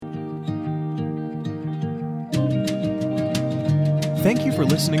Thank you for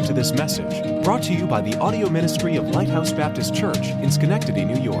listening to this message, brought to you by the audio ministry of Lighthouse Baptist Church in Schenectady,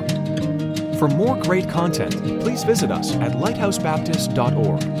 New York. For more great content, please visit us at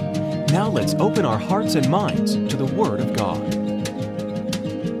lighthousebaptist.org. Now let's open our hearts and minds to the Word of God.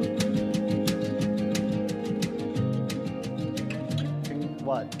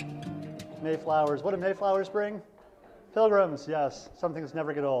 What? Mayflowers. What do Mayflowers bring? Pilgrims, yes. Some things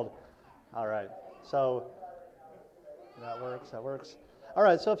never get old. All right. So that works. All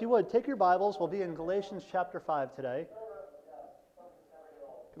right, so if you would, take your Bibles. We'll be in Galatians chapter 5 today.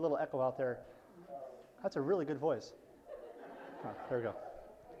 A little echo out there. That's a really good voice. Oh, there we go.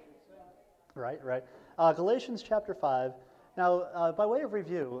 Right. Galatians chapter 5. Now, by way of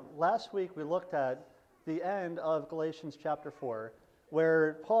review, last week we looked at the end of Galatians chapter 4,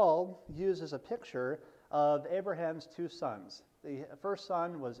 where Paul uses a picture of Abraham's two sons. The first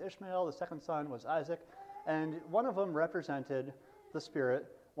son was Ishmael, the second son was Isaac, and one of them represented the spirit,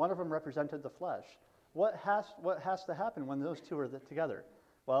 one of them represented the flesh. What has to happen when those two are together?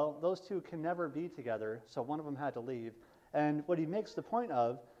 Well, those two can never be together, so one of them had to leave. And what he makes the point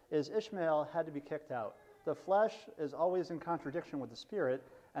of is Ishmael had to be kicked out. The flesh is always in contradiction with the spirit,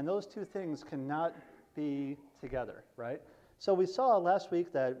 and those two things cannot be together, right? So we saw last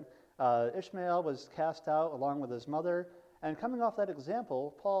week that Ishmael was cast out along with his mother, and coming off that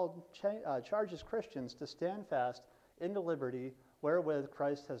example, Paul charges Christians to stand fast in the liberty wherewith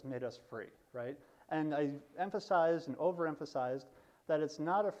Christ has made us free, right? And I emphasized and overemphasized that it's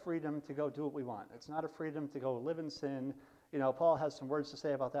not a freedom to go do what we want. It's not a freedom to go live in sin. You know, Paul has some words to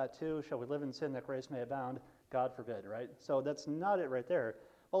say about that too. Shall we live in sin that grace may abound? God forbid, right? So that's not it right there.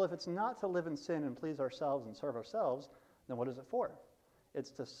 Well, if it's not to live in sin and please ourselves and serve ourselves, then what is it for?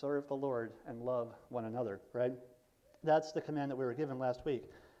 It's to serve the Lord and love one another, right? That's the command that we were given last week.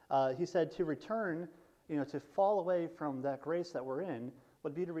 He said to return, to fall away from that grace that we're in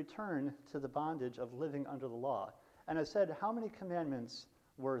would be to return to the bondage of living under the law. And I said, how many commandments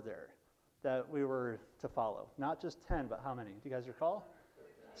were there that we were to follow? Not just 10, but how many? Do you guys recall?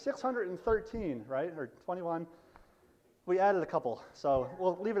 613, right? Or 21. We added a couple, so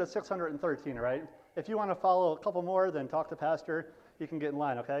we'll leave it at 613, right? If you want to follow a couple more, then talk to Pastor. You can get in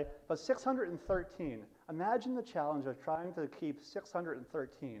line, okay? But 613. Imagine the challenge of trying to keep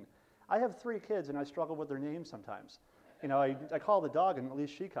 613. I have 3 kids, and I struggle with their names sometimes. I call the dog, and at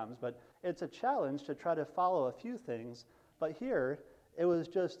least she comes, but it's a challenge to try to follow a few things. But here, it was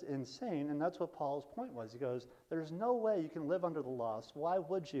just insane, and that's what Paul's point was. He goes, there's no way you can live under the law, so why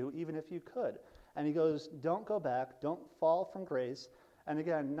would you, even if you could? And he goes, don't go back, don't fall from grace. And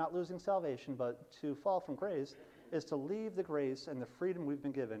again, not losing salvation, but to fall from grace is to leave the grace and the freedom we've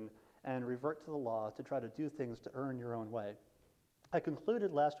been given and revert to the law to try to do things to earn your own way. I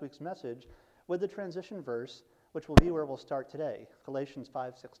concluded last week's message with the transition verse, which will be where we'll start today, Galatians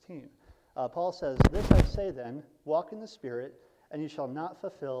 5:16. Paul says, this I say then, walk in the Spirit, and you shall not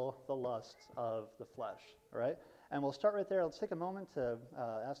fulfill the lusts of the flesh. All right? And we'll start right there. Let's take a moment to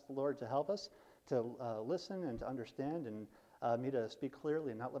ask the Lord to help us, to listen and to understand, and me to speak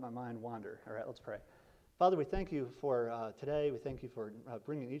clearly and not let my mind wander. All right, let's pray. Father, we thank you for today. We thank you for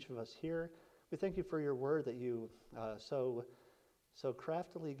bringing each of us here. We thank you for your word that you so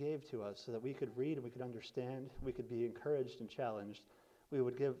craftily gave to us so that we could read and we could understand, we could be encouraged and challenged. We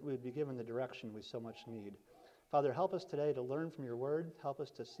would be given the direction we so much need. Father, help us today to learn from your word. Help us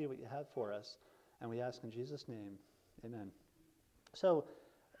to see what you have for us. And we ask in Jesus' name, amen. So,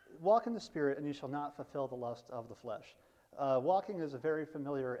 walk in the Spirit and you shall not fulfill the lust of the flesh. Walking is a very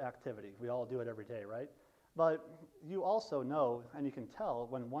familiar activity. We all do it every day, right? But you also know, and you can tell,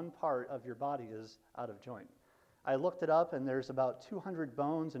 when one part of your body is out of joint. I looked it up, and there's about 200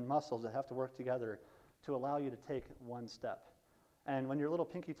 bones and muscles that have to work together to allow you to take one step. And when your little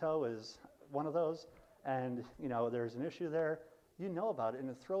pinky toe is one of those, and there's an issue there, you know about it, and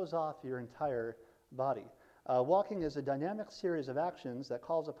it throws off your entire body. Walking is a dynamic series of actions that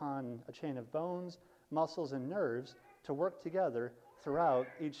calls upon a chain of bones, muscles, and nerves to work together throughout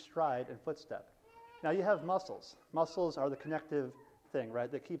each stride and footstep. Now you have muscles. Muscles are the connective thing,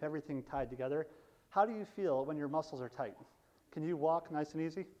 right? They keep everything tied together. How do you feel when your muscles are tight? Can you walk nice and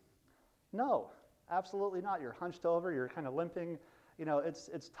easy? No, absolutely not. You're hunched over, you're kind of limping.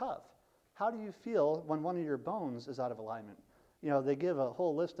 It's tough. How do you feel when one of your bones is out of alignment? They give a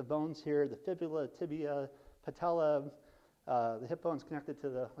whole list of bones here, the fibula, tibia, patella, the hip bone's connected to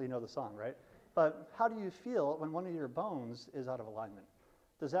the song, right? But how do you feel when one of your bones is out of alignment?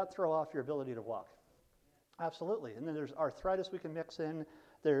 Does that throw off your ability to walk? Absolutely. And then there's arthritis we can mix in.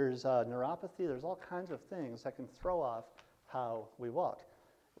 There's neuropathy. There's all kinds of things that can throw off how we walk.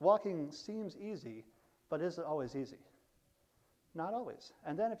 Walking seems easy, but is it always easy? Not always.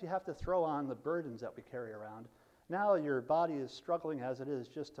 And then if you have to throw on the burdens that we carry around, now your body is struggling as it is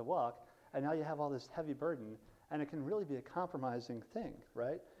just to walk, and now you have all this heavy burden, and it can really be a compromising thing,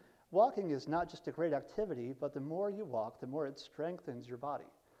 right? Walking is not just a great activity, but the more you walk, the more it strengthens your body.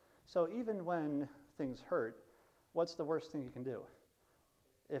 So even when things hurt, what's the worst thing you can do?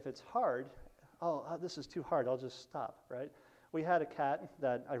 If it's hard, this is too hard, I'll just stop, right? We had a cat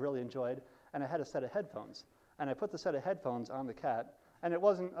that I really enjoyed, and I had a set of headphones. And I put the set of headphones on the cat, and it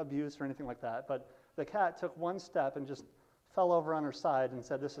wasn't abuse or anything like that, but the cat took one step and just fell over on her side and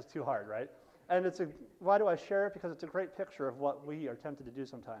said, this is too hard, right? And why do I share it? Because it's a great picture of what we are tempted to do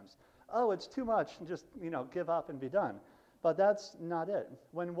sometimes. Oh, it's too much, and just, give up and be done. But that's not it.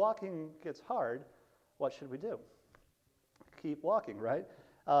 When walking gets hard, what should we do? Keep walking, right?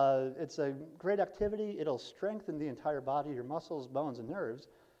 It's a great activity. It'll strengthen the entire body, your muscles, bones, and nerves.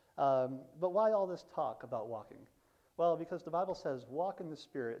 But why all this talk about walking? Well, because the Bible says, walk in the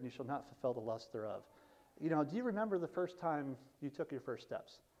Spirit, and you shall not fulfill the lust thereof. Do you remember the first time you took your first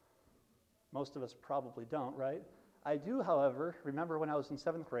steps? Most of us probably don't, right? I do, however, remember when I was in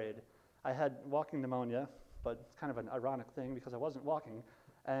 7th grade, I had walking pneumonia, but it's kind of an ironic thing because I wasn't walking,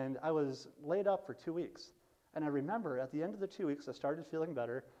 and I was laid up for 2 weeks. And I remember at the end of the 2 weeks, I started feeling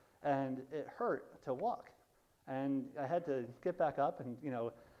better, and it hurt to walk. And I had to get back up, and,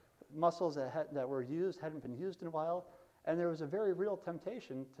 muscles that were used hadn't been used in a while, and there was a very real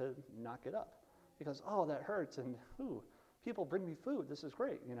temptation to not get up because, that hurts, and people bring me food, this is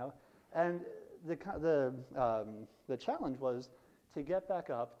great, And the challenge was to get back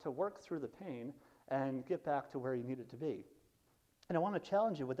up, to work through the pain, and get back to where you needed to be. And I want to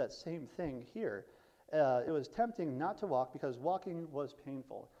challenge you with that same thing here. It was tempting not to walk because walking was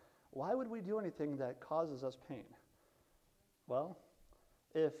painful. Why would we do anything that causes us pain? Well,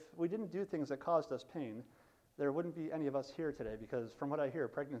 if we didn't do things that caused us pain, there wouldn't be any of us here today because from what I hear,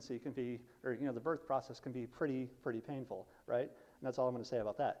 pregnancy can be, or the birth process can be pretty painful, right? And that's all I'm going to say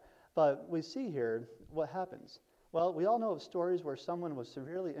about that. But we see here what happens. Well, we all know of stories where someone was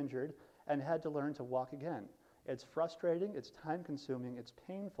severely injured and had to learn to walk again. It's frustrating, it's time-consuming, it's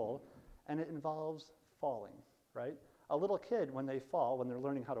painful, and it involves falling, right? A little kid, when they fall, when they're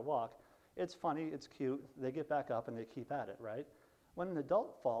learning how to walk, it's funny, it's cute, they get back up and they keep at it, right? When an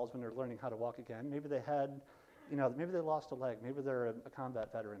adult falls, when they're learning how to walk again, maybe they had, maybe they lost a leg, maybe they're a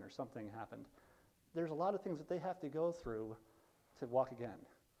combat veteran or something happened. There's a lot of things that they have to go through to walk again.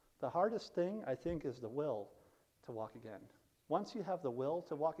 The hardest thing, I think, is the will to walk again. Once you have the will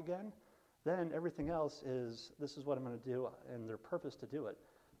to walk again, then everything else is, this is what I'm going to do, and their purpose to do it.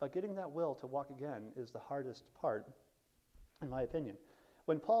 But getting that will to walk again is the hardest part, in my opinion.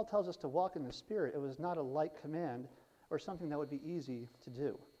 When Paul tells us to walk in the Spirit, it was not a light command or something that would be easy to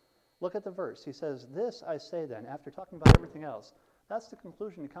do. Look at the verse. He says, this I say then, after talking about everything else, that's the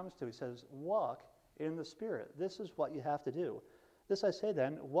conclusion he comes to. He says, walk in the Spirit. This is what you have to do. This I say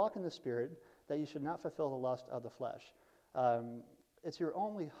then, walk in the Spirit, that you should not fulfill the lust of the flesh. It's your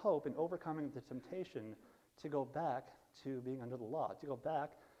only hope in overcoming the temptation to go back to being under the law, to go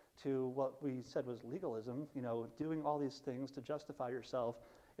back to what we said was legalism, doing all these things to justify yourself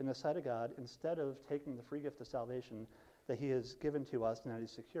in the sight of God instead of taking the free gift of salvation that he has given to us and that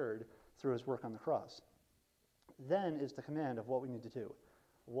he's secured through his work on the cross. Then is the command of what we need to do.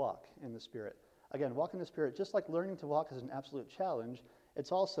 Walk in the Spirit. Again, walk in the Spirit, just like learning to walk is an absolute challenge,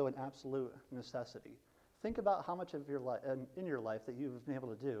 it's also an absolute necessity. Think about how much of your life, in your life that you've been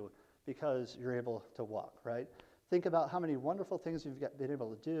able to do because you're able to walk, right? Think about how many wonderful things you've been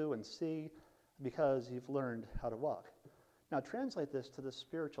able to do and see because you've learned how to walk. Now translate this to the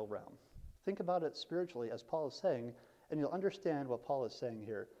spiritual realm. Think about it spiritually as Paul is saying, and you'll understand what Paul is saying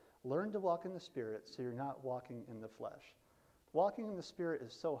here. Learn to walk in the Spirit so you're not walking in the flesh. Walking in the Spirit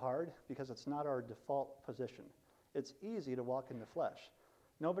is so hard because it's not our default position. It's easy to walk in the flesh.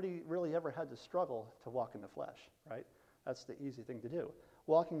 Nobody really ever had to struggle to walk in the flesh, right? That's the easy thing to do.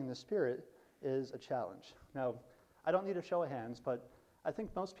 Walking in the Spirit is a challenge. Now, I don't need a show of hands, but I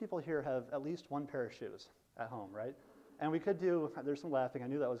think most people here have at least one pair of shoes at home, right? And we could do, there's some laughing, I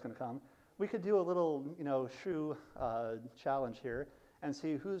knew that was going to come. We could do a little, shoe challenge here and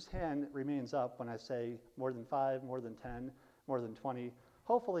see whose hand remains up when I say more than 5, more than 10, more than 20.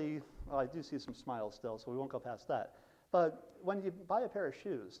 Hopefully, I do see some smiles still, so we won't go past that. But when you buy a pair of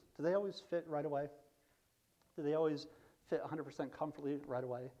shoes, do they always fit right away? Do they always fit 100% comfortably right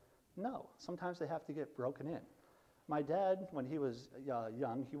away? No. Sometimes they have to get broken in. My dad, when he was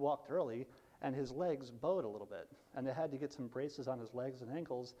young, he walked early, and his legs bowed a little bit, and they had to get some braces on his legs and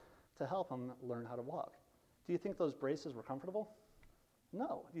ankles to help him learn how to walk. Do you think those braces were comfortable?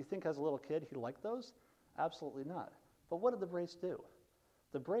 No. Do you think as a little kid he liked those? Absolutely not. But what did the brace do?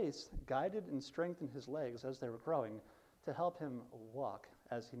 The brace guided and strengthened his legs as they were growing to help him walk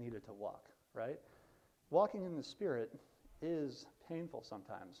as he needed to walk, right? Walking in the Spirit is painful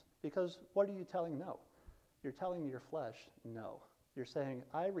sometimes because what are you telling no? You're telling your flesh no. You're saying,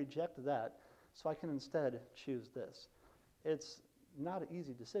 I reject that so I can instead choose this. It's not an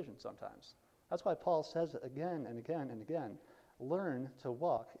easy decision sometimes. That's why Paul says it again and again and again. Learn to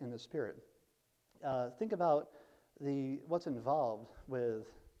walk in the Spirit. Think about what's involved with,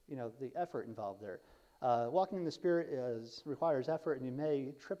 the effort involved there. Walking in the Spirit requires effort, and you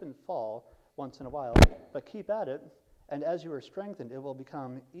may trip and fall once in a while, but keep at it, and as you are strengthened, it will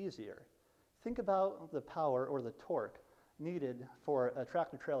become easier. Think about the power or the torque needed for a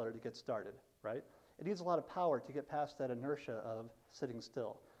tractor trailer to get started, right? It needs a lot of power to get past that inertia of sitting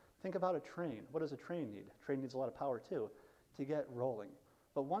still. Think about a train. What does a train need? A train needs a lot of power too to get rolling.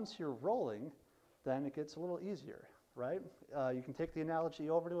 But once you're rolling, then it gets a little easier, right? You can take the analogy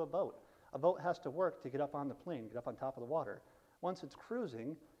over to a boat. A boat has to work to get up on the plane, get up on top of the water. Once it's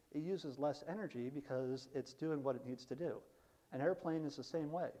cruising, it uses less energy because it's doing what it needs to do. An airplane is the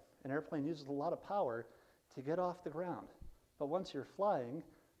same way. An airplane uses a lot of power to get off the ground. But once you're flying,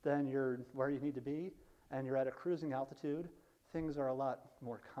 then you're where you need to be, and you're at a cruising altitude. Things are a lot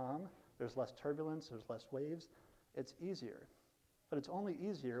more calm. There's less turbulence. There's less waves. It's easier. But it's only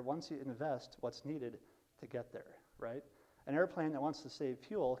easier once you invest what's needed to get there, right? An airplane that wants to save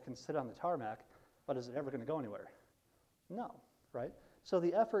fuel can sit on the tarmac, but is it ever going to go anywhere? No, right? So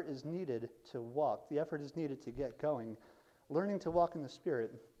the effort is needed to walk. The effort is needed to get going. Learning to walk in the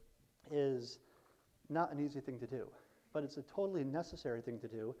Spirit is not an easy thing to do, but it's a totally necessary thing to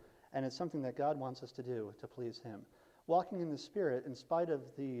do, and it's something that God wants us to do to please Him. Walking in the Spirit, in spite of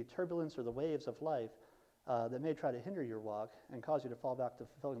the turbulence or the waves of life that may try to hinder your walk and cause you to fall back to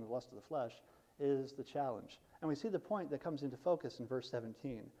fulfilling the lust of the flesh, is the challenge. And we see the point that comes into focus in verse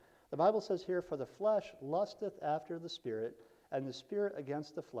 17. The Bible says here, "For the flesh lusteth after the Spirit, and the Spirit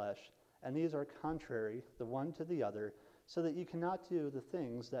against the flesh, and these are contrary the one to the other, so that you cannot do the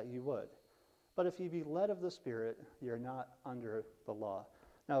things that you would. But if you be led of the Spirit, you're not under the law."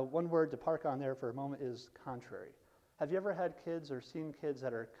 Now, one word to park on there for a moment is contrary. Have you ever had kids or seen kids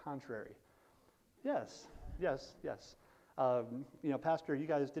that are contrary? Yes. Pastor, you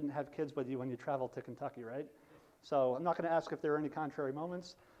guys didn't have kids with you when you traveled to Kentucky, right? So I'm not going to ask if there are any contrary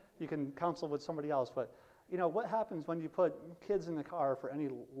moments. You can counsel with somebody else. But, what happens when you put kids in the car for any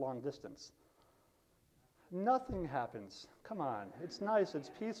long distance? Nothing happens. Come on. It's nice. It's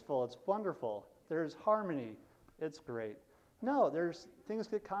peaceful. It's wonderful. There's harmony. It's great. No, things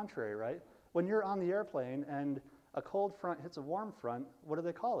get contrary, right? When you're on the airplane and a cold front hits a warm front, what do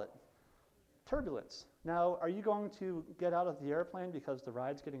they call it? Turbulence. Now, are you going to get out of the airplane because the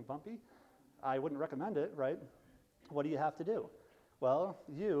ride's getting bumpy? I wouldn't recommend it, right? What do you have to do? Well,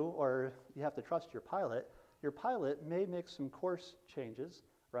 you have to trust your pilot. Your pilot may make some course changes,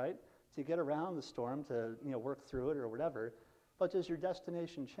 right, to get around the storm, to work through it or whatever. But does your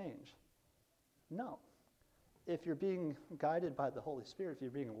destination change? No. If you're being guided by the Holy Spirit, if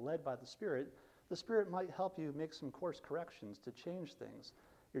you're being led by the Spirit might help you make some course corrections to change things.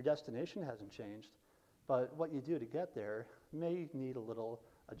 Your destination hasn't changed, but what you do to get there may need a little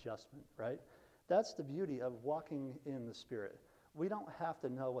adjustment, right? That's the beauty of walking in the Spirit. We don't have to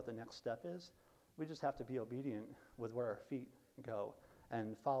know what the next step is. We just have to be obedient with where our feet go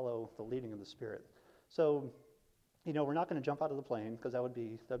and follow the leading of the Spirit. So, we're not going to jump out of the plane because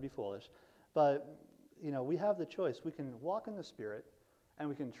that'd be foolish. But, we have the choice. We can walk in the Spirit and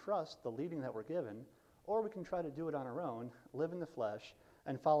we can trust the leading that we're given, or we can try to do it on our own, live in the flesh,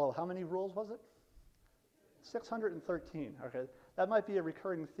 and follow, how many rules was it? 613, okay? That might be a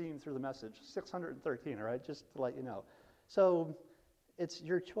recurring theme through the message, 613, all right, just to let you know. So it's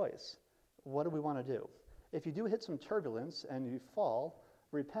your choice. What do we want to do? If you do hit some turbulence and you fall,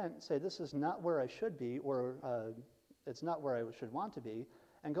 repent, say this is not where I should be, or it's not where I should want to be,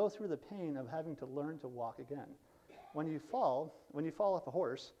 and go through the pain of having to learn to walk again. When you fall off a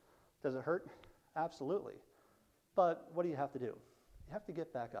horse, does it hurt? Absolutely. But what do you have to do? You have to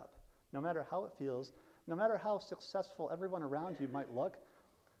get back up. No matter how it feels, no matter how successful everyone around you might look,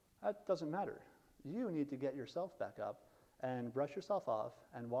 that doesn't matter. You need to get yourself back up and brush yourself off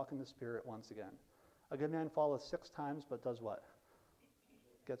and walk in the Spirit once again. A good man falleth 6 times, but does what?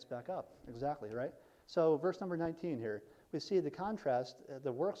 Gets back up. Exactly, right? So verse number 19 here, we see the contrast,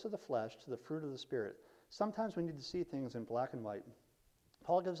 the works of the flesh to the fruit of the Spirit. Sometimes we need to see things in black and white.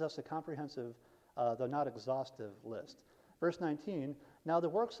 Paul gives us a comprehensive, though not exhaustive, list. Verse 19, now the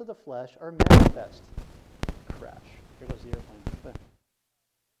works of the flesh are manifest. Crash. Here goes the airplane.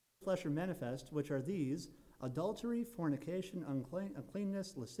 The flesh are manifest, which are these: adultery, fornication,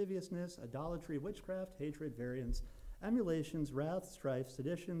 uncleanness, lasciviousness, idolatry, witchcraft, hatred, variance, emulations, wrath, strife,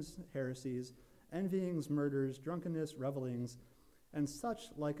 seditions, heresies, envyings, murders, drunkenness, revelings, and such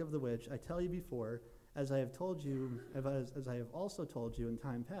like of the which I tell you before, as I have told you, as I have also told you in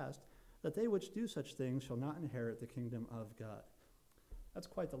time past, that they which do such things shall not inherit the kingdom of God. That's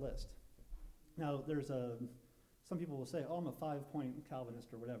quite the list. Now, some people will say, oh, I'm a 5-point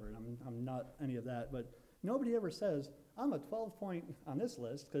Calvinist or whatever, and I'm not any of that, but nobody ever says, I'm a 12-point on this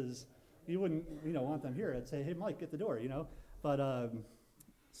list, because you wouldn't want them here. I'd say, hey, Mike, get the door, But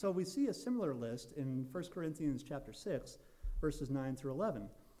so we see a similar list in 1 Corinthians chapter 6, verses 9 through 11.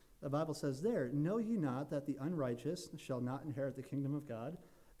 The Bible says there, know ye not that the unrighteous shall not inherit the kingdom of God?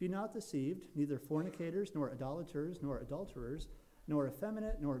 Be not deceived, neither fornicators, nor idolaters, nor adulterers, nor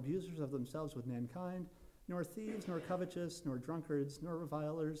effeminate, nor abusers of themselves with mankind, nor thieves, nor covetous, nor drunkards, nor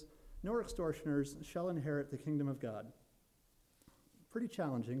revilers, nor extortioners shall inherit the kingdom of God. Pretty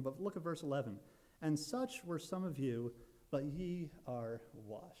challenging, but look at verse 11. And such were some of you, but ye are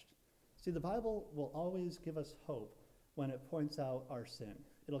washed. See, the Bible will always give us hope when it points out our sin.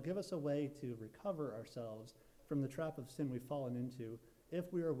 It'll give us a way to recover ourselves from the trap of sin we've fallen into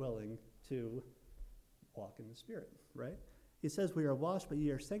if we are willing to walk in the Spirit, right? He says, we are washed, but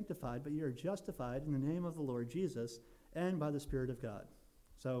ye are sanctified, but ye are justified in the name of the Lord Jesus and by the Spirit of God.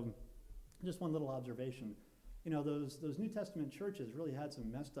 So just one little observation. Those New Testament churches really had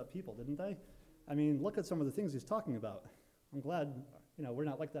some messed up people, didn't they? I mean, look at some of the things he's talking about. I'm glad, we're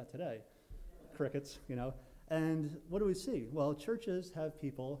not like that today. Crickets, And what do we see? Well, churches have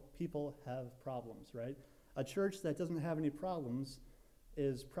people have problems, right? A church that doesn't have any problems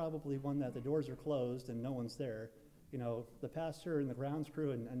is probably one that the doors are closed and no one's there. The pastor and the grounds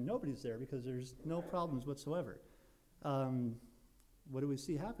crew and nobody's there because there's no problems whatsoever. What do we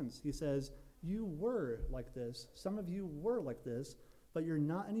see happens? He says, you were like this. Some of you were like this, but you're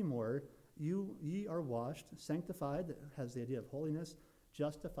not anymore. Ye are washed, sanctified, that has the idea of holiness,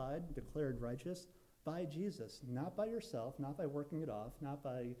 justified, declared righteous, by Jesus, not by yourself, not by working it off, not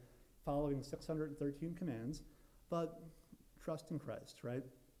by following 613 commands, but trust in Christ, right?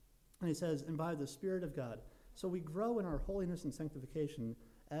 And he says, and by the Spirit of God. So we grow in our holiness and sanctification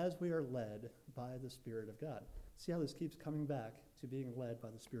as we are led by the Spirit of God. See how this keeps coming back to being led by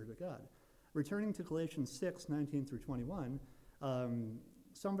the Spirit of God. Returning to Galatians 6, 19 through 21,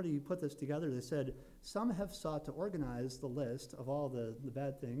 somebody put this together. They said, some have sought to organize the list of all the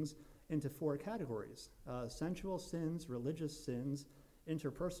bad things into 4 categories: sensual sins, religious sins,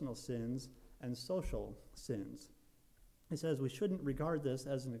 interpersonal sins, and social sins. He says we shouldn't regard this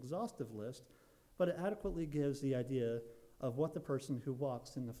as an exhaustive list, but it adequately gives the idea of what the person who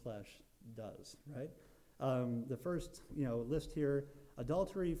walks in the flesh does, right? The first list here,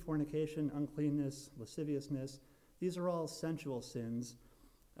 adultery, fornication, uncleanness, lasciviousness, these are all sensual sins.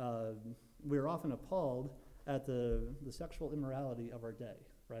 We're often appalled at the sexual immorality of our day,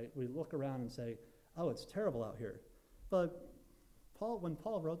 right? We look around and say, oh, it's terrible out here. But when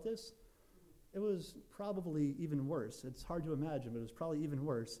Paul wrote this, it was probably even worse. It's hard to imagine, but it was probably even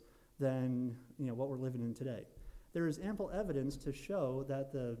worse than what we're living in today. There is ample evidence to show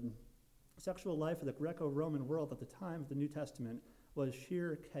that the sexual life of the Greco-Roman world at the time of the New Testament was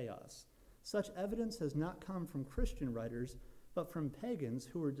sheer chaos. Such evidence has not come from Christian writers, but from pagans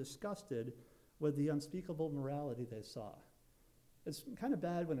who were disgusted with the unspeakable morality they saw. It's kind of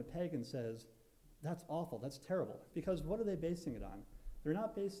bad when a pagan says, that's awful, that's terrible, because what are they basing it on? They're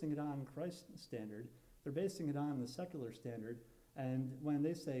not basing it on Christ's standard, they're basing it on the secular standard, and when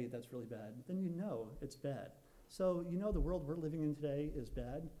they say that's really bad, then you know it's bad. So the world we're living in today is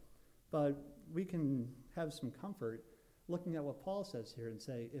bad, but we can have some comfort looking at what Paul says here and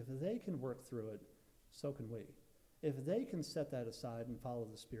say, if they can work through it, so can we. If they can set that aside and follow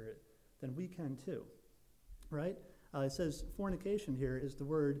the Spirit, then we can too, right? It says fornication here is the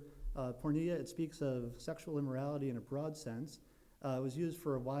word porneia. It speaks of sexual immorality in a broad sense. It was used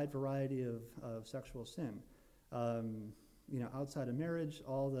for a wide variety of sexual sin. Outside of marriage,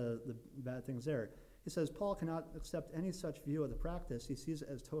 all the bad things there. He says Paul cannot accept any such view of the practice. He sees it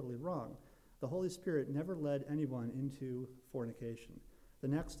as totally wrong. The Holy Spirit never led anyone into fornication. The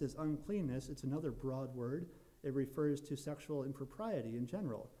next is uncleanness. It's another broad word. It refers to sexual impropriety in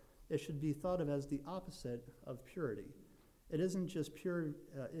general. It should be thought of as the opposite of purity. It isn't just pure.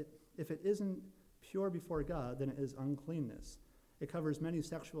 If it isn't pure before God, then it is uncleanness. It covers many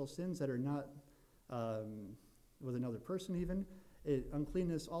sexual sins that are not with another person even.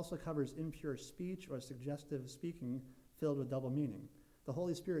 Uncleanness also covers impure speech or suggestive speaking filled with double meaning. The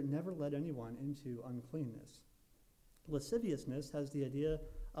Holy Spirit never led anyone into uncleanness. Lasciviousness has the idea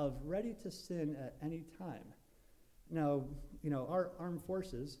of ready to sin at any time. Now, our armed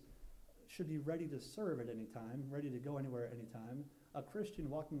forces should be ready to serve at any time, ready to go anywhere at any time. A Christian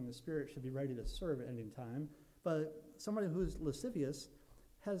walking in the Spirit should be ready to serve at any time. But somebody who's lascivious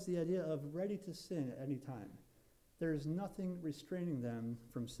has the idea of ready to sin at any time. There is nothing restraining them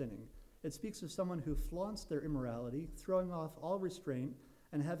from sinning. It speaks of someone who flaunts their immorality, throwing off all restraint,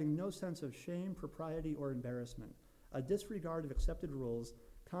 and having no sense of shame, propriety, or embarrassment. A disregard of accepted rules,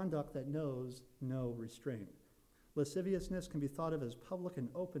 conduct that knows no restraint. Lasciviousness can be thought of as public and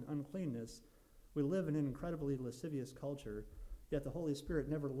open uncleanness. We live in an incredibly lascivious culture, yet the Holy Spirit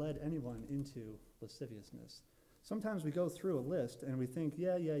never led anyone into lasciviousness. Sometimes we go through a list and we think,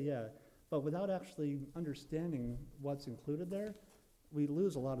 yeah, but without actually understanding what's included there, we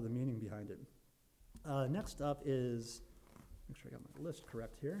lose a lot of the meaning behind it. Next up is, make sure I got my list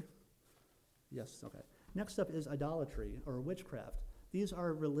correct here. Yes, okay. Next up is idolatry or witchcraft. These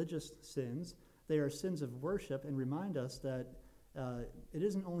are religious sins. They are sins of worship and remind us that it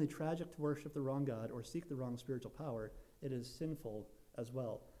isn't only tragic to worship the wrong God or seek the wrong spiritual power, it is sinful as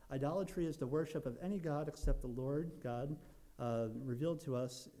well. Idolatry is the worship of any God except the Lord God, revealed to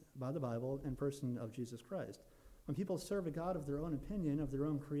us by the Bible and person of Jesus Christ. When people serve a God of their own opinion, of their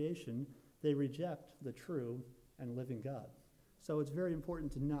own creation, they reject the true and living God. So it's very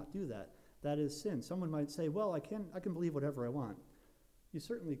important to not do that. That is sin. Someone might say, well, I can believe whatever I want. You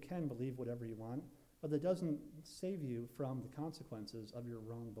certainly can believe whatever you want, but that doesn't save you from the consequences of your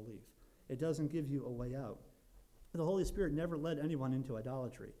wrong belief. It doesn't give you a way out. The Holy Spirit never led anyone into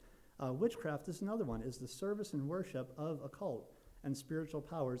idolatry. Witchcraft is another one, is the service and worship of occult and spiritual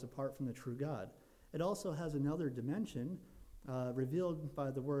powers apart from the true God. It also has another dimension revealed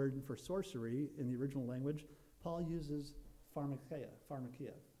by the word for sorcery in the original language. Paul uses pharmakia,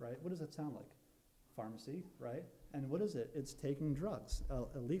 right? What does that sound like? Pharmacy, right? And what is it? It's taking drugs,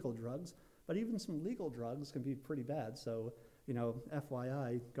 illegal drugs, but even some legal drugs can be pretty bad, so,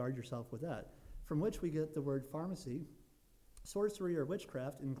 FYI, guard yourself with that. From which we get the word pharmacy. Sorcery or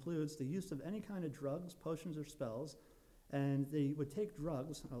witchcraft includes the use of any kind of drugs, potions, or spells, and they would take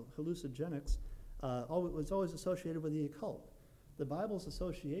drugs, hallucinogenics, was always associated with the occult. The Bible's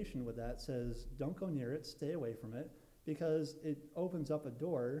association with that says, don't go near it, stay away from it, because it opens up a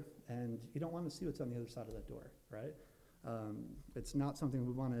door, and you don't want to see what's on the other side of that door, right? It's not something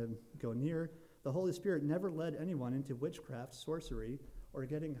we want to go near. The Holy Spirit never led anyone into witchcraft, sorcery, or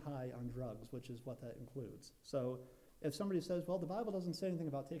getting high on drugs, which is what that includes. So if somebody says, well, the Bible doesn't say anything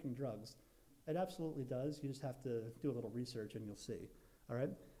about taking drugs, it absolutely does. You just have to do a little research and you'll see. All right?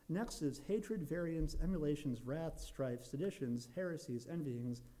 Next is hatred, variance, emulations, wrath, strife, seditions, heresies,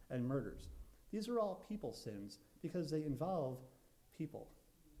 envyings, and murders. These are all people sins because they involve people.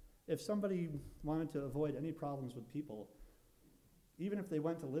 If somebody wanted to avoid any problems with people, even if they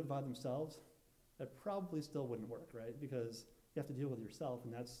went to live by themselves, that probably still wouldn't work, right? Because you have to deal with yourself,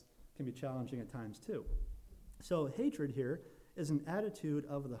 and that's can be challenging at times too. So hatred here is an attitude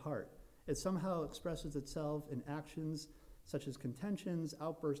of the heart. It somehow expresses itself in actions such as contentions,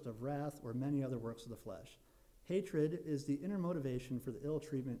 outbursts of wrath, or many other works of the flesh. Hatred is the inner motivation for the ill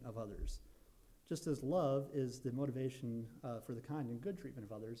treatment of others. Just as love is the motivation for the kind and good treatment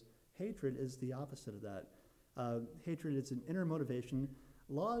of others, hatred is the opposite of that. Hatred is an inner motivation.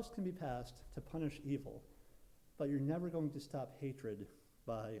 Laws can be passed to punish evil, but you're never going to stop hatred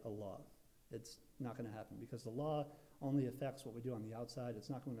by a law. It's not going to happen because the law only affects what we do on the outside. It's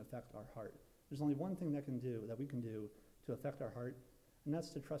not going to affect our heart. There's only one thing that we can do to affect our heart, and that's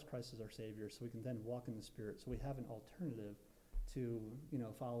to trust Christ as our Savior so we can then walk in the Spirit, so we have an alternative to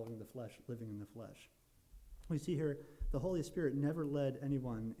following the flesh, living in the flesh. We see here the Holy Spirit never led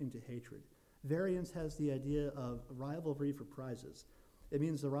anyone into hatred. Variance has the idea of rivalry for prizes. It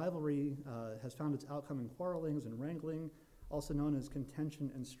means the rivalry has found its outcome in quarrelings and wrangling, also known as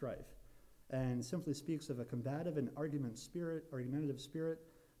contention and strife, and simply speaks of a combative and argumentative spirit.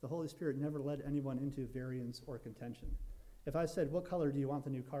 The Holy Spirit never led anyone into variance or contention. If I said, what color do you want the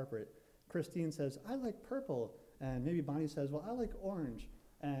new carpet? Christine says, I like purple. And maybe Bonnie says, well, I like orange.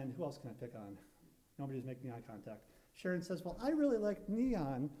 And who else can I pick on? Nobody's making eye contact. Sharon says, well, I really like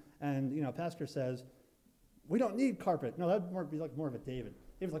neon. And, Pastor says, we don't need carpet. No, that would be like more of a David.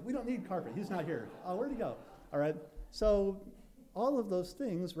 David's like, we don't need carpet. He's not here. Oh, where'd he go? All right. So all of those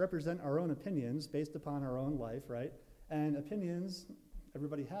things represent our own opinions based upon our own life, right? And opinions,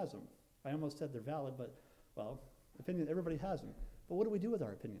 everybody has them. I almost said they're valid, but, everybody has them. But what do we do with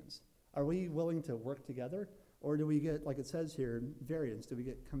our opinions? Are we willing to work together? Or do we get, like it says here, variance? Do we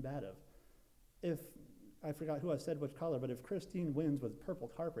get combative? If, I forgot who I said which color, but if Christine wins with purple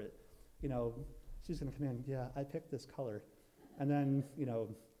carpet, she's going to come in, yeah, I picked this color. and then,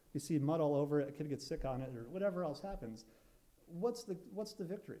 you see mud all over it, a kid gets sick on it, or whatever else happens. What's the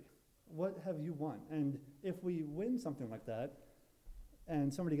victory? What have you won? And if we win something like that,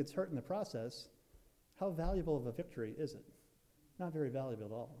 and somebody gets hurt in the process, how valuable of a victory is it? Not very valuable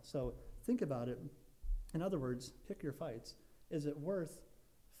at all. So think about it. In other words, pick your fights. Is it worth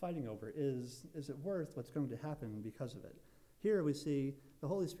fighting over? Is it worth what's going to happen because of it? Here we see the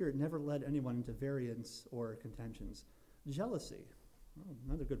Holy Spirit never led anyone into variance or contentions. Jealousy,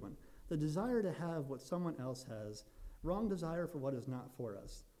 another good one. The desire to have what someone else has, wrong desire for what is not for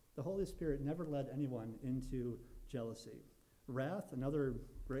us. The Holy Spirit never led anyone into jealousy. Wrath, another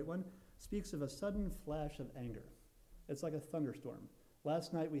great one, speaks of a sudden flash of anger. It's like a thunderstorm.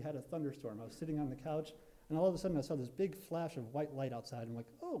 Last night we had a thunderstorm. I was sitting on the couch, and all of a sudden I saw this big flash of white light outside. I'm like,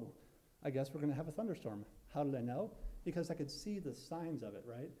 oh, I guess we're going to have a thunderstorm. How did I know? Because I could see the signs of it,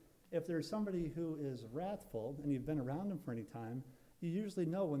 right? If there's somebody who is wrathful and you've been around them for any time, you usually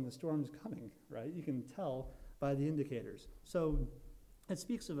know when the storm's coming, right? You can tell by the indicators. So it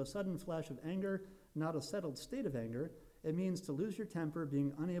speaks of a sudden flash of anger, not a settled state of anger. It means to lose your temper,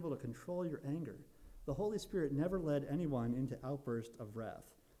 being unable to control your anger. The Holy Spirit never led anyone into outbursts of wrath.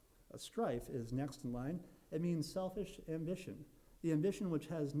 A strife is next in line. It means selfish ambition, the ambition which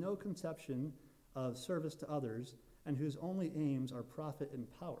has no conception of service to others and whose only aims are profit and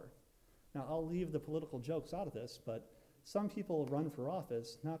power. Now, I'll leave the political jokes out of this, but some people run for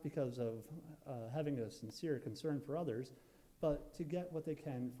office not because of having a sincere concern for others, but to get what they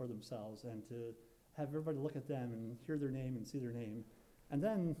can for themselves and to have everybody look at them and hear their name and see their name. And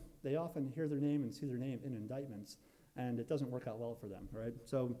then they often hear their name and see their name in indictments, and it doesn't work out well for them, right?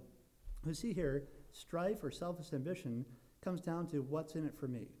 So we see here, strife or selfish ambition comes down to what's in it for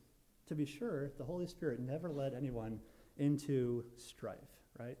me. To be sure, the Holy Spirit never led anyone into strife,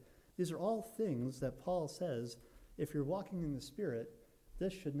 right? These are all things that Paul says, if you're walking in the Spirit,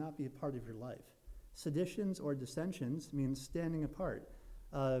 this should not be a part of your life. Seditions or dissensions means standing apart.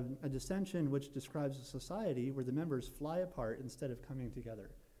 A dissension which describes a society where the members fly apart instead of coming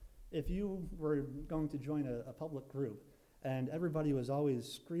together. If you were going to join a public group and everybody was always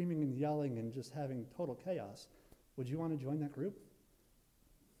screaming and yelling and just having total chaos, would you want to join that group?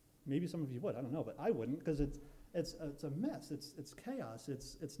 Maybe some of you would, I don't know, but I wouldn't, because it's a mess, it's chaos,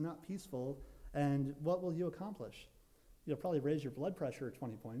 it's not peaceful, and what will you accomplish? You'll probably raise your blood pressure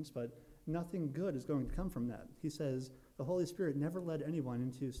 20 points, but nothing good is going to come from that. He says, the Holy Spirit never led anyone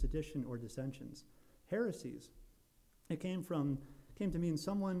into sedition or dissensions. Heresies, it came to mean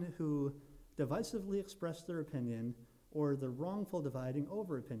someone who divisively expressed their opinion or the wrongful dividing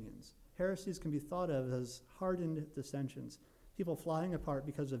over opinions. Heresies can be thought of as hardened dissensions, people flying apart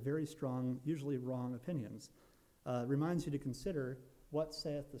because of very strong, usually wrong opinions. Reminds you to consider what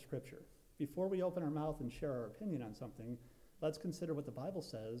saith the Scripture. Before we open our mouth and share our opinion on something, let's consider what the Bible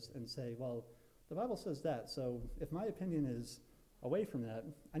says and say, well, the Bible says that, so if my opinion is away from that,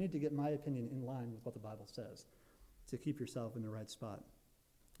 I need to get my opinion in line with what the Bible says to keep yourself in the right spot.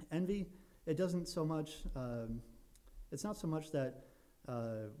 Envy, it's not so much that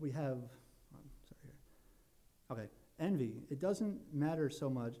we have, envy, it doesn't matter so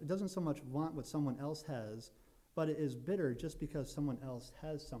much, it doesn't so much want what someone else has, but it is bitter just because someone else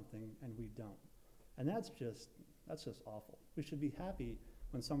has something and we don't. And that's just awful. We should be happy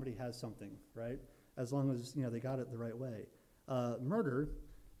when somebody has something, right? As long as they got it the right way. Murder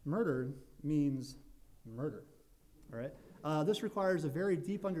means murder, all right? This requires a very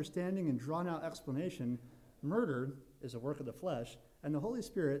deep understanding and drawn-out explanation. Murder is a work of the flesh, and the Holy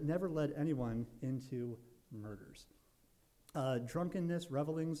Spirit never led anyone into murders. Drunkenness,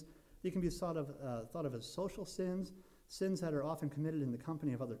 revelings, they can be thought of as social sins that are often committed in the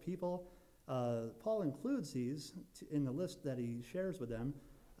company of other people. Paul includes these in the list that he shares with them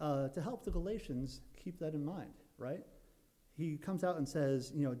to help the Galatians keep that in mind, right? He comes out and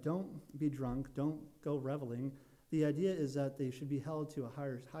says, don't be drunk, don't go reveling. The idea is that they should be held to a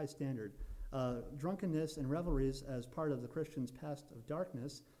high standard. Drunkenness and revelries as part of the Christian's past of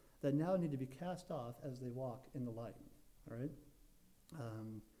darkness that now need to be cast off as they walk in the light, all right?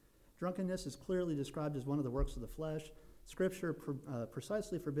 Drunkenness is clearly described as one of the works of the flesh. Scripture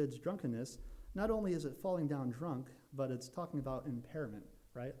precisely forbids drunkenness. Not only is it falling down drunk, but it's talking about impairment,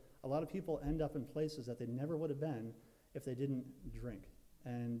 right? A lot of people end up in places that they never would have been if they didn't drink.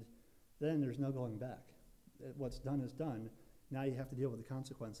 And then there's no going back. What's done is done. Now you have to deal with the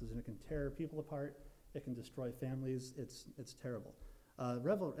consequences, and it can tear people apart. It can destroy families. It's terrible.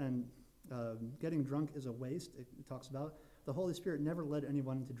 Getting drunk is a waste, it talks about. The Holy Spirit never led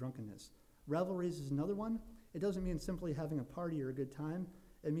anyone into drunkenness. Revelries is another one. It doesn't mean simply having a party or a good time.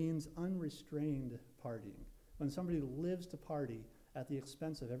 It means unrestrained partying. when somebody lives to party at the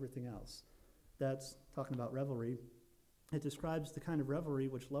expense of everything else. That's talking about revelry. It describes the kind of revelry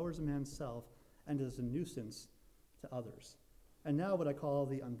which lowers a man's self and is a nuisance to others. And now what I call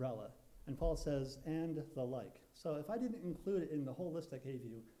the umbrella. And Paul says, and the like. So if I didn't include it in the whole list I gave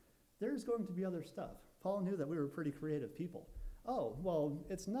you, there's going to be other stuff. Paul knew that we were pretty creative people. Oh, well,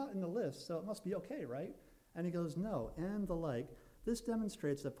 it's not in the list, so it must be okay, right? And he goes, no, and the like. This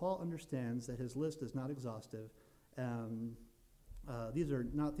demonstrates that Paul understands that his list is not exhaustive. These are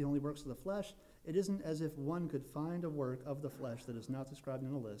not the only works of the flesh. It isn't as if one could find a work of the flesh that is not described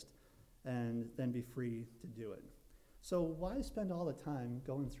in a list and then be free to do it. So why spend all the time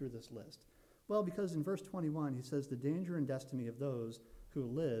going through this list? Well, because in verse 21, he says the danger and destiny of those who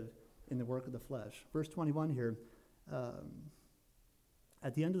live in the work of the flesh. Verse 21 here,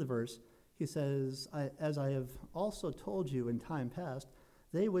 at the end of the verse, he says, as I have also told you in time past,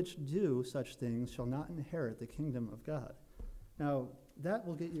 they which do such things shall not inherit the kingdom of God. Now, that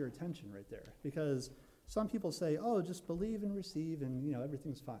will get your attention right there, because some people say, oh, just believe and receive and,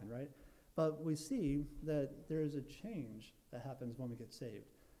 everything's fine, right? But we see that there is a change that happens when we get saved.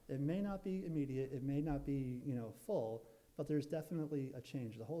 It may not be immediate, it may not be, full, but there's definitely a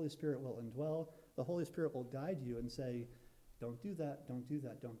change. The Holy Spirit will indwell, the Holy Spirit will guide you and say, don't do that, don't do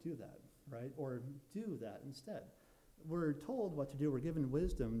that, don't do that, right? Or do that instead. We're told what to do, we're given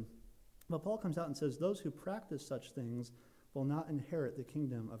wisdom, but Paul comes out and says, those who practice such things will not inherit the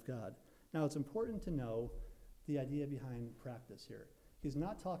kingdom of God. Now, it's important to know the idea behind practice here. He's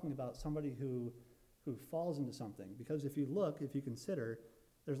not talking about somebody who falls into something, because if you consider,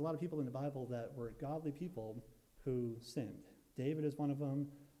 there's a lot of people in the Bible that were godly people who sinned. David is one of them.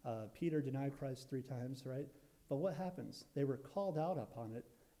 Peter denied Christ 3 times, right? But what happens? They were called out upon it,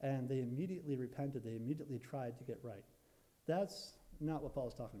 and they immediately repented. They immediately tried to get right. That's not what Paul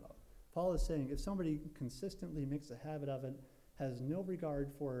is talking about. Paul is saying if somebody consistently makes a habit of it, has no regard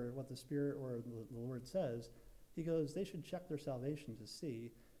for what the Spirit or the Lord says, he goes, they should check their salvation to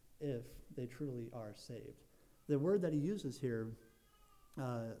see if they truly are saved. The word that he uses here,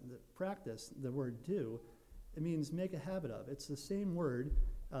 the practice, the word do, it means make a habit of. It's the same word.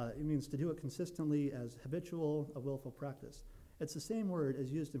 It means to do it consistently as habitual, a willful practice. It's the same word as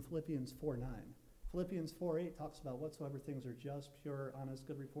used in Philippians 4:9. Philippians 4:8 talks about whatsoever things are just, pure, honest,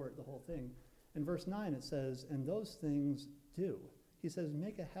 good report, the whole thing. In verse 9 it says, and those things do. He says,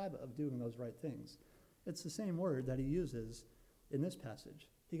 make a habit of doing those right things. It's the same word that he uses in this passage.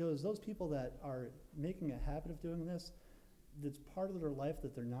 He goes, those people that are making a habit of doing this, that's part of their life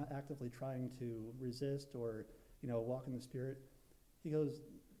that they're not actively trying to resist or, walk in the Spirit. He goes,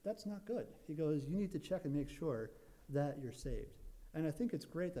 that's not good. He goes, you need to check and make sure that you're saved. And I think it's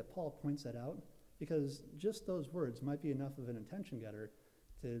great that Paul points that out, because just those words might be enough of an attention getter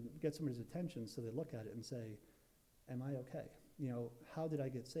to get somebody's attention so they look at it and say, am I okay? How did I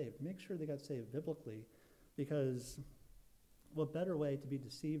get saved? Make sure they got saved biblically, because what better way to be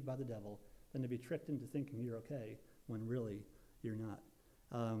deceived by the devil than to be tricked into thinking you're okay when really you're not.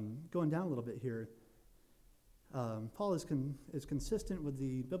 Going down a little bit here, Paul is consistent with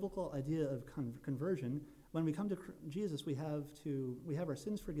the biblical idea of conversion. When we come to Jesus, we have our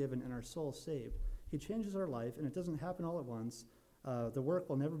sins forgiven and our soul saved. He changes our life, and it doesn't happen all at once. The work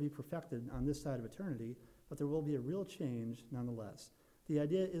will never be perfected on this side of eternity, but there will be a real change nonetheless. The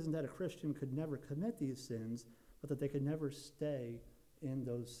idea isn't that a Christian could never commit these sins, but that they could never stay in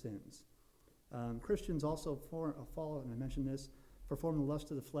those sins. Christians also fall, and I mentioned this, perform the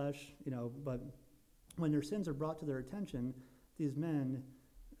lust of the flesh, but when their sins are brought to their attention, these men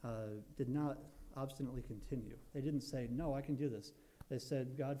did not obstinately continue. They didn't say, no, I can do this. They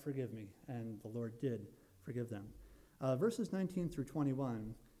said, God, forgive me, and the Lord did forgive them. Verses 19 through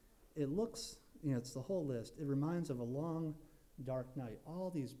 21, it looks, it's the whole list. It reminds of a long, dark night.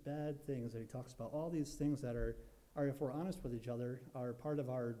 All these bad things that he talks about, all these things that are, if we're honest with each other, are part of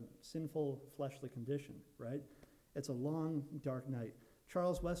our sinful fleshly condition, right? It's a long, dark night.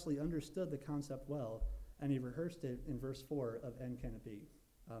 Charles Wesley understood the concept well, and he rehearsed it in verse 4 of And Can It Be?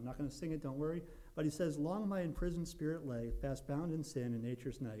 I'm not going to sing it, don't worry, but he says, long my imprisoned spirit lay, fast bound in sin in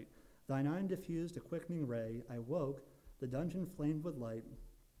nature's night. Thine eye diffused a quickening ray. I woke, the dungeon flamed with light.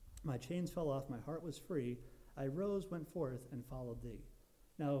 My chains fell off, my heart was free. I rose, went forth, and followed thee.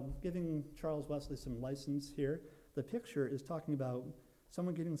 Now, giving Charles Wesley some license here, the picture is talking about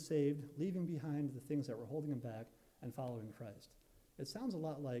someone getting saved, leaving behind the things that were holding him back, and following Christ. It sounds a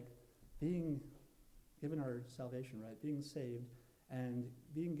lot like being given our salvation, right? Being saved and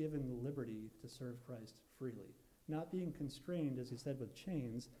being given the liberty to serve Christ freely. Not being constrained, as he said, with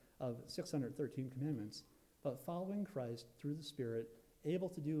chains of 613 commandments, but following Christ through the Spirit able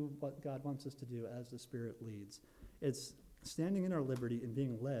to do what God wants us to do as the Spirit leads. It's standing in our liberty and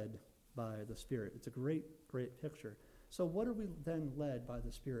being led by the Spirit. It's a great, great picture. So what are we then led by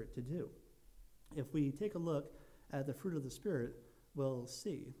the Spirit to do? If we take a look at the fruit of the Spirit, we'll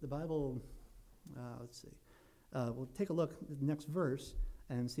see. The Bible, we'll take a look at the next verse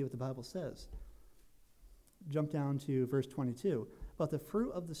and see what the Bible says. Jump down to verse 22. But the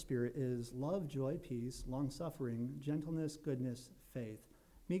fruit of the Spirit is love, joy, peace, long-suffering, gentleness, goodness, faith,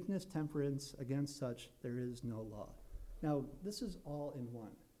 meekness, temperance. Against such there is no law. Now, this is all in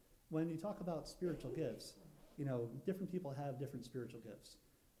one. When you talk about spiritual gifts, different people have different spiritual gifts.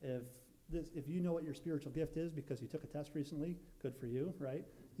 If you know what your spiritual gift is because you took a test recently, good for you, right?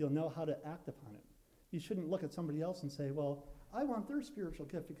 You'll know how to act upon it. You shouldn't look at somebody else and say, well, I want their spiritual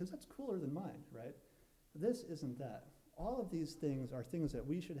gift because that's cooler than mine, right? This isn't that. All of these things are things that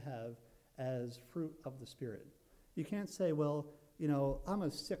we should have as fruit of the Spirit. You can't say, well, I'm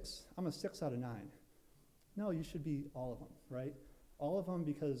a 6 out of 9. No, you should be all of them, right? All of them,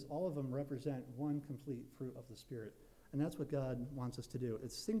 because all of them represent one complete fruit of the Spirit. And that's what God wants us to do.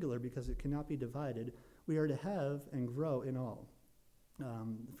 It's singular because it cannot be divided. We are to have and grow in all.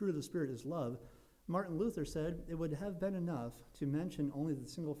 The fruit of the Spirit is love. Martin Luther said it would have been enough to mention only the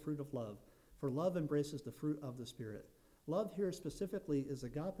single fruit of love, for love embraces the fruit of the Spirit. Love here specifically is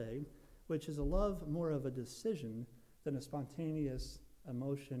agape, which is a love more of a decision than a spontaneous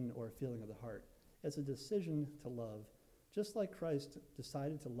emotion or feeling of the heart. It's a decision to love. Just like Christ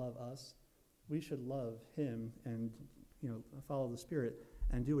decided to love us, we should love him and follow the Spirit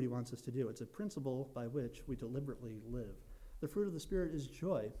and do what he wants us to do. It's a principle by which we deliberately live. The fruit of the Spirit is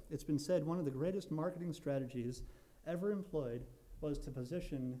joy. It's been said one of the greatest marketing strategies ever employed was to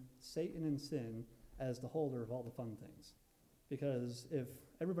position Satan and sin as the holder of all the fun things. Because if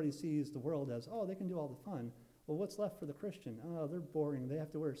everybody sees the world as, oh, they can do all the fun, well, what's left for the Christian? Oh, they're boring. They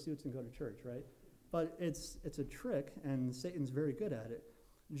have to wear suits and go to church, right? But it's a trick, and Satan's very good at it.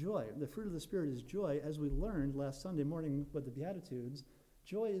 Joy. The fruit of the Spirit is joy. As we learned last Sunday morning with the Beatitudes,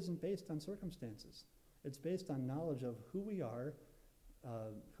 joy isn't based on circumstances. It's based on knowledge of who we are,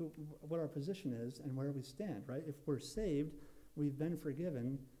 what our position is, and where we stand, right? If we're saved, we've been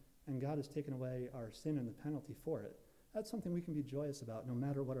forgiven, and God has taken away our sin and the penalty for it. That's something we can be joyous about no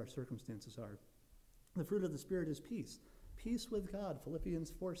matter what our circumstances are. The fruit of the Spirit is peace. Peace with God,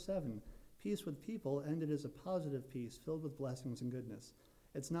 Philippians 4:7. Peace with people, and it is a positive peace filled with blessings and goodness.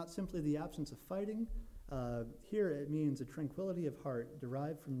 It's not simply the absence of fighting. Here it means a tranquility of heart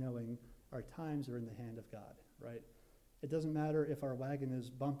derived from knowing our times are in the hand of God, right? It doesn't matter if our wagon is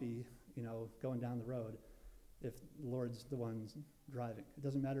bumpy, going down the road, if the Lord's the one driving. It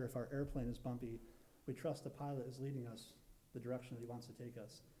doesn't matter if our airplane is bumpy. We trust the pilot is leading us the direction that he wants to take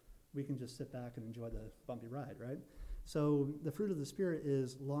us. We can just sit back and enjoy the bumpy ride, right? So the fruit of the Spirit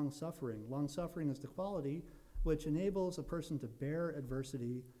is long-suffering. Long-suffering is the quality which enables a person to bear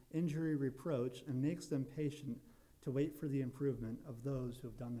adversity, injury, reproach, and makes them patient to wait for the improvement of those who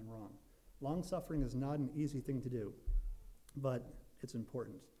have done them wrong. Long-suffering is not an easy thing to do, but it's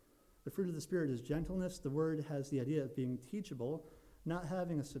important. The fruit of the Spirit is gentleness. The word has the idea of being teachable, not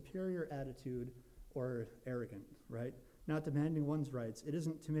having a superior attitude or arrogant, right? Not demanding one's rights. It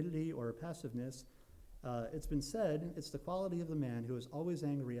isn't timidity or passiveness. It's been said it's the quality of the man who is always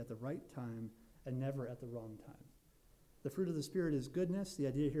angry at the right time and never at the wrong time. The fruit of the Spirit is goodness. The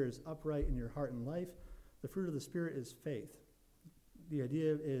idea here is upright in your heart and life. The fruit of the Spirit is faith. The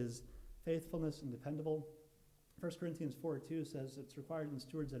idea is faithfulness and dependable. 1 Corinthians 4:2 says it's required in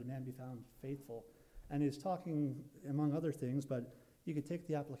stewards that a man be found faithful. And he's talking, among other things, but you could take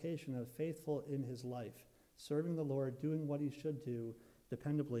the application of faithful in his life, serving the Lord, doing what he should do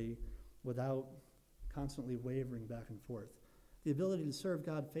dependably without constantly wavering back and forth. The ability to serve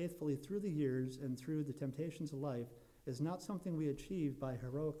God faithfully through the years and through the temptations of life is not something we achieve by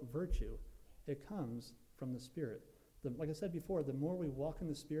heroic virtue. It comes from the Spirit. Like I said before, the more we walk in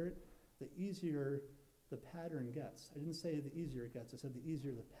the Spirit, the easier the pattern gets. I didn't say the easier it gets. I said the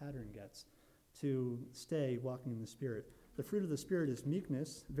easier the pattern gets to stay walking in the Spirit. The fruit of the Spirit is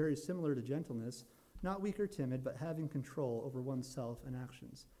meekness, very similar to gentleness, not weak or timid, but having control over oneself and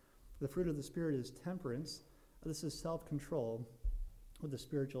actions. The fruit of the Spirit is temperance. This is self-control with a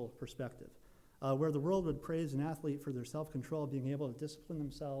spiritual perspective. Where the world would praise an athlete for their self-control, being able to discipline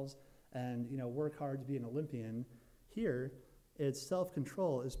themselves and work hard to be an Olympian, here it's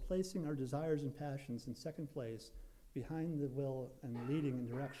self-control is placing our desires and passions in second place behind the will and leading and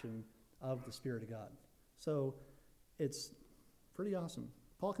direction of the Spirit of God. So it's pretty awesome.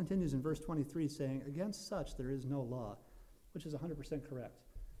 Paul continues in verse 23 saying, against such there is no law, which is 100% correct.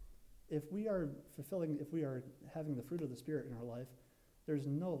 If we are having the fruit of the Spirit in our life, There's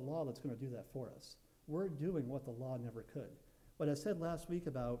no law that's going to do that for us. We're doing what the law never could. What I said last week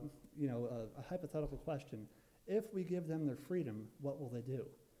about, a hypothetical question, if we give them their freedom, what will they do?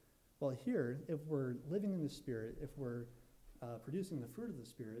 Well, here, if we're living in the Spirit, if we're producing the fruit of the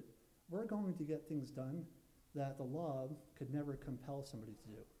Spirit, we're going to get things done that the law could never compel somebody to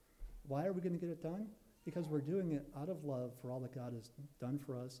do. Why are we going to get it done? Because we're doing it out of love for all that God has done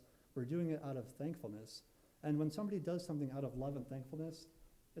for us. We're doing it out of thankfulness. And when somebody does something out of love and thankfulness,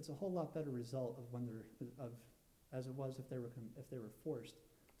 it's a whole lot better result as it was if they were forced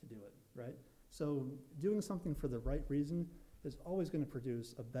to do it, right? So doing something for the right reason is always going to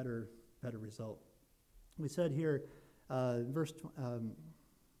produce a better result. We said here,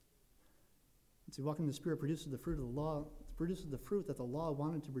 walking in the Spirit produces the fruit of the law, produces the fruit that the law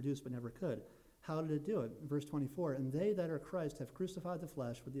wanted to produce but never could. How did it do it? Verse 24, and they that are Christ have crucified the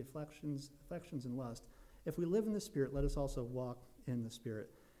flesh with the affections and lust. If we live in the Spirit, let us also walk in the Spirit.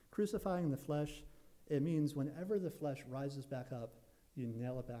 Crucifying the flesh, it means whenever the flesh rises back up, you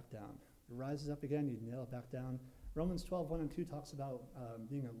nail it back down. It rises up again, you nail it back down. Romans 12:1 and 2 talks about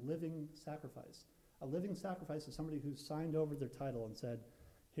being a living sacrifice. A living sacrifice is somebody who's signed over their title and said,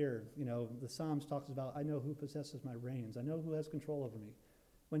 here, the Psalms talks about, I know who possesses my reins. I know who has control over me.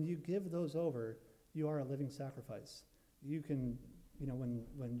 When you give those over, you are a living sacrifice. You can,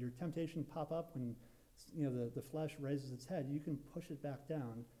 when your temptations pop up, when the flesh raises its head, you can push it back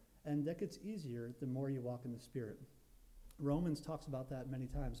down, and that gets easier the more you walk in the Spirit. Romans talks about that many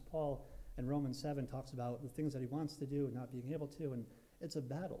times. Paul in Romans 7 talks about the things that he wants to do and not being able to, and it's a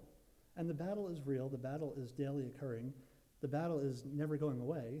battle. And the battle is real. The battle is daily occurring. The battle is never going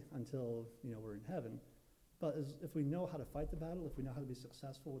away until we're in heaven. But if we know how to fight the battle, if we know how to be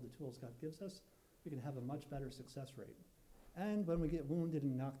successful with the tools God gives us, we can have a much better success rate. And when we get wounded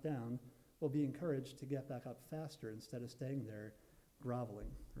and knocked down, we'll be encouraged to get back up faster instead of staying there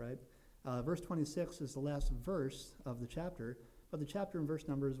groveling, right? Verse 26 is the last verse of the chapter, but the chapter and verse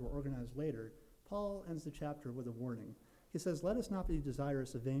numbers were organized later. Paul ends the chapter with a warning. He says, let us not be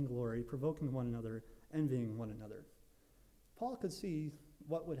desirous of vainglory, provoking one another, envying one another. Paul could see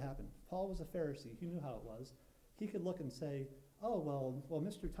what would happen. Paul was a Pharisee. He knew how it was. He could look and say, oh, well,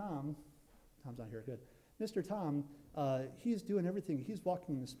 Mr. Tom's not here, good. Mr. Tom, he's doing everything. He's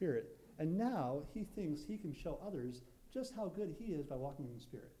walking in the Spirit. And now he thinks he can show others just how good he is by walking in the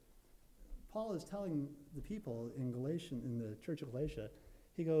Spirit. Paul is telling the people in the church of Galatia,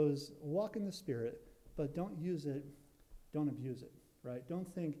 he goes, walk in the Spirit, but don't use it, don't abuse it, right?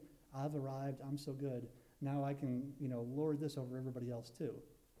 Don't think, I've arrived, I'm so good, now I can, lord this over everybody else too.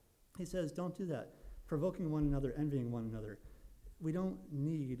 He says, don't do that. Provoking one another, envying one another. We don't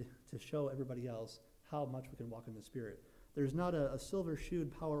need to show everybody else how much we can walk in the Spirit. There's not a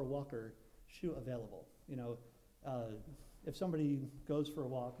silver-shoed power walker shoe available. If somebody goes for a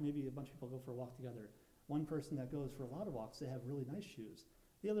walk, maybe a bunch of people go for a walk together. One person that goes for a lot of walks, they have really nice shoes.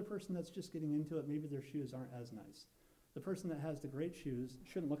 The other person that's just getting into it, maybe their shoes aren't as nice. The person that has the great shoes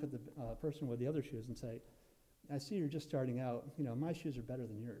shouldn't look at the person with the other shoes and say, I see you're just starting out, my shoes are better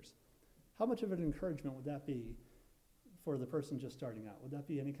than yours. How much of an encouragement would that be for the person just starting out? Would that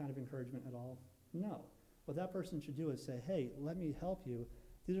be any kind of encouragement at all? No. What that person should do is say, hey, let me help you.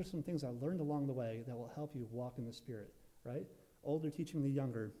 These are some things I learned along the way that will help you walk in the Spirit, right? Older teaching the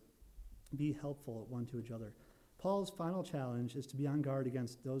younger. Be helpful one to each other. Paul's final challenge is to be on guard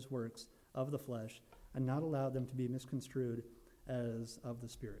against those works of the flesh and not allow them to be misconstrued as of the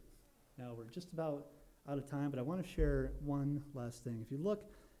Spirit. Now, we're just about out of time, but I want to share one last thing. If you look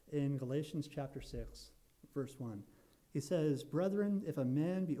in Galatians chapter 6, verse 1, he says, brethren, if a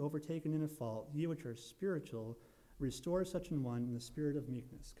man be overtaken in a fault, ye which are spiritual, restore such an one in the spirit of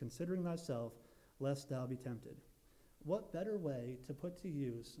meekness, considering thyself, lest thou be tempted. What better way to put to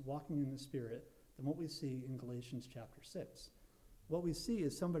use walking in the Spirit than what we see in Galatians chapter 6? What we see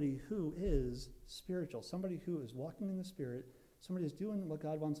is somebody who is spiritual, somebody who is walking in the Spirit, somebody who's doing what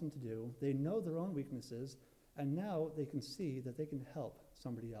God wants them to do. They know their own weaknesses, and now they can see that they can help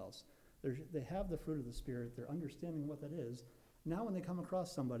somebody else. They have the fruit of the Spirit. They're understanding what that is. Now when they come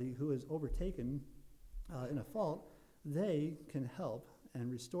across somebody who is overtaken in a fault, they can help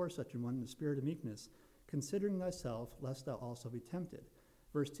and restore such an one in the spirit of meekness, considering thyself, lest thou also be tempted.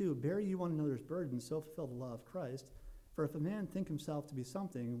 Verse 2, bear ye one another's burdens, so fulfill the law of Christ. For if a man think himself to be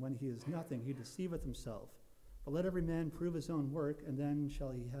something, when he is nothing, he deceiveth himself. But let every man prove his own work, and then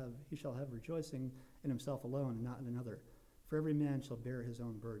he shall have rejoicing in himself alone, and not in another. For every man shall bear his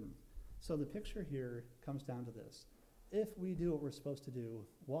own burden. So the picture here comes down to this. If we do what we're supposed to do,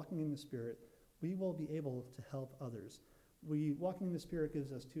 walking in the Spirit, we will be able to help others. Walking in the Spirit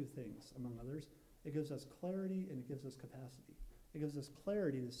gives us two things, among others. It gives us clarity and it gives us capacity. It gives us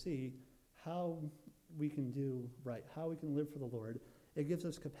clarity to see how we can do right, how we can live for the Lord. It gives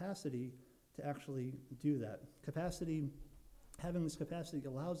us capacity to actually do that. Having this capacity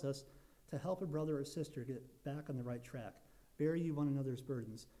allows us to help a brother or sister get back on the right track. Bear ye one another's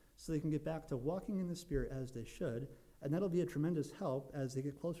burdens, so they can get back to walking in the Spirit as they should, and that'll be a tremendous help as they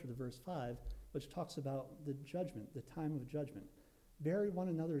get closer to verse 5, which talks about the judgment, the time of judgment. Bear one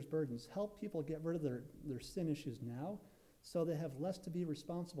another's burdens. Help people get rid of their sin issues now, so they have less to be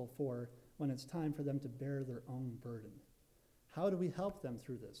responsible for when it's time for them to bear their own burden. How do we help them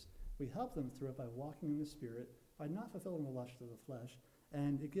through this? We help them through it by walking in the Spirit, by not fulfilling the lust of the flesh,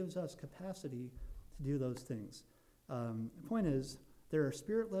 and it gives us capacity to do those things. The point is, there are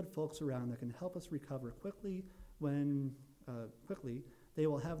Spirit-led folks around that can help us recover quickly. Quickly, they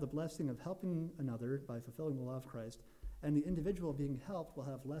will have the blessing of helping another by fulfilling the law of Christ, and the individual being helped will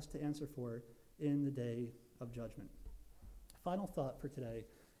have less to answer for in the day of judgment. Final thought for today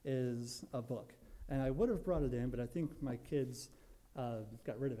is a book. And I would have brought it in, but I think my kids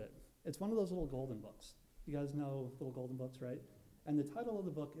got rid of it. It's one of those little golden books. You guys know little golden books, right? And the title of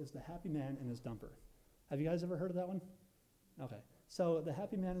the book is The Happy Man and His Dumper. Have you guys ever heard of that one? Okay. So The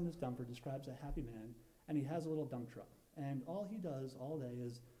Happy Man and His Dumper describes a happy man, and he has a little dump truck. And all he does all day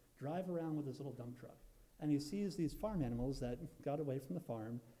is drive around with his little dump truck. And he sees these farm animals that got away from the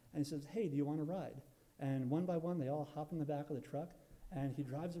farm, and he says, hey, do you want to ride? And one by one, they all hop in the back of the truck, and he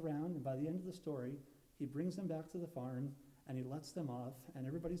drives around, and by the end of the story, he brings them back to the farm, and he lets them off, and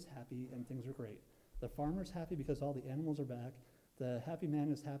everybody's happy, and things are great. The farmer's happy because all the animals are back. The happy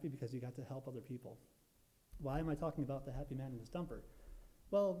man is happy because he got to help other people. Why am I talking about the happy man and his dumper?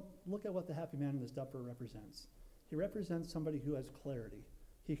 Well, look at what the happy man and his dumper represents. He represents somebody who has clarity.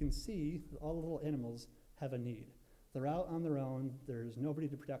 He can see that all the little animals have a need. They're out on their own. There's nobody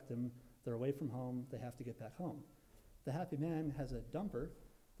to protect them. They're away from home. They have to get back home. The happy man has a dumper.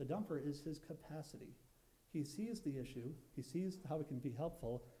 The dumper is his capacity. He sees the issue. He sees how it can be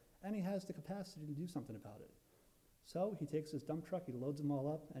helpful, and he has the capacity to do something about it. So he takes his dump truck, he loads them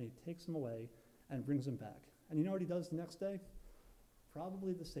all up, and he takes them away and brings them back. And you know what he does the next day?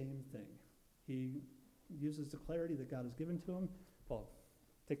 Probably the same thing. He uses the clarity that God has given to him. Well,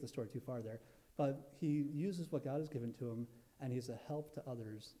 take the story too far there. But he uses what God has given to him, and he's a help to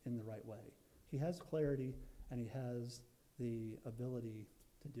others in the right way. He has clarity, and he has the ability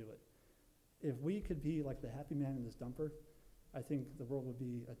to do it. If we could be like the happy man in this dumper, I think the world would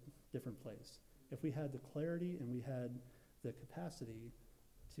be a different place. If we had the clarity and we had the capacity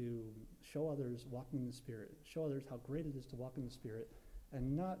to show others walking in the Spirit, show others how great it is to walk in the Spirit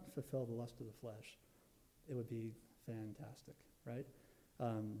and not fulfill the lust of the flesh, it would be fantastic, right?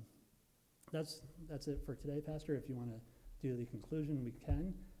 That's it for today, Pastor. If you want to do the conclusion, we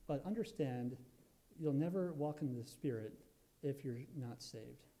can. But understand, you'll never walk in the Spirit if you're not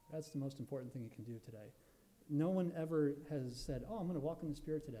saved. That's the most important thing you can do today. No one ever has said, I'm going to walk in the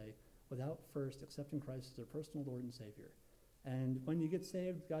Spirit today without first accepting Christ as their personal Lord and Savior. And when you get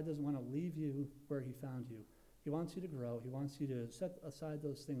saved, God doesn't want to leave you where he found you. He wants you to grow. He wants you to set aside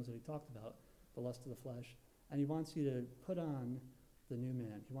those things that he talked about, the lust of the flesh, and he wants you to put on the new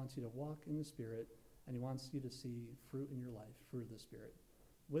man. He wants you to walk in the Spirit, and he wants you to see fruit in your life, fruit of the Spirit.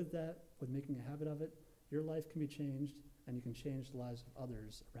 With that, with making a habit of it, your life can be changed, and you can change the lives of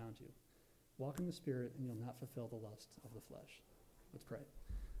others around you. Walk in the Spirit, and you'll not fulfill the lust of the flesh. Let's pray.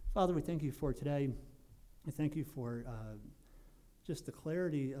 Father, we thank you for today. We thank you for just the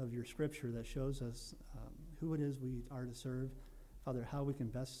clarity of your Scripture that shows us who it is we are to serve, Father, how we can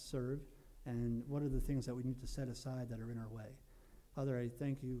best serve, and what are the things that we need to set aside that are in our way. Father, I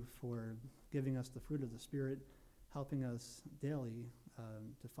thank you for giving us the fruit of the Spirit, helping us daily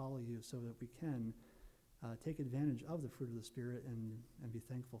to follow you so that we can take advantage of the fruit of the Spirit and be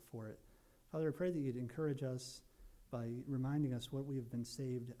thankful for it. Father, I pray that you'd encourage us by reminding us what we have been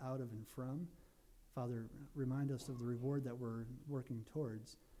saved out of and from. Father, remind us of the reward that we're working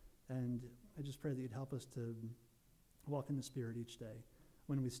towards. And I just pray that you'd help us to walk in the Spirit each day.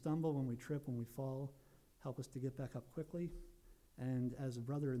 When we stumble, when we trip, when we fall, help us to get back up quickly. And as a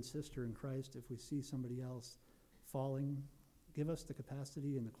brother and sister in Christ, if we see somebody else falling, give us the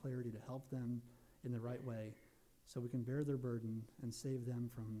capacity and the clarity to help them in the right way so we can bear their burden and save them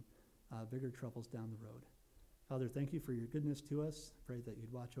from bigger troubles down the road. Father, thank you for your goodness to us. Pray that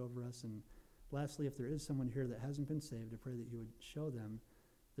you'd watch over us. And lastly, if there is someone here that hasn't been saved, I pray that you would show them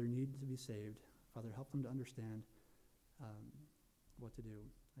their need to be saved. Father, help them to understand what to do.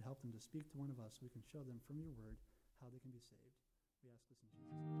 And help them to speak to one of us so we can show them from your word how they can be saved. We ask this in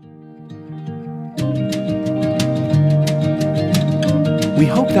Jesus' name. We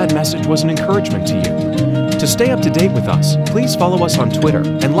hope that message was an encouragement to you. To stay up to date with us, please follow us on Twitter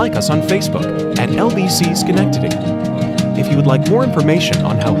and like us on Facebook at LBC Schenectady. If you would like more information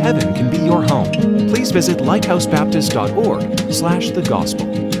on how heaven can be your home, please visit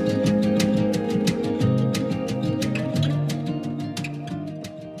lighthousebaptist.org/thegospel.